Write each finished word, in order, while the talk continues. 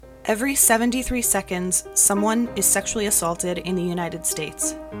Every 73 seconds, someone is sexually assaulted in the United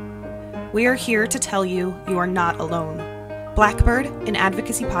States. We are here to tell you you are not alone. Blackbird, an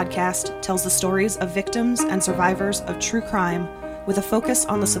advocacy podcast, tells the stories of victims and survivors of true crime with a focus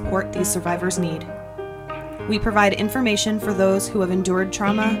on the support these survivors need. We provide information for those who have endured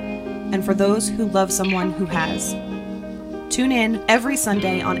trauma and for those who love someone who has. Tune in every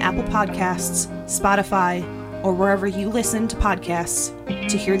Sunday on Apple Podcasts, Spotify, or wherever you listen to podcasts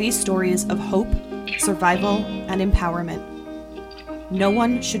to hear these stories of hope, survival, and empowerment. No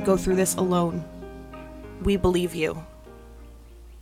one should go through this alone. We believe you.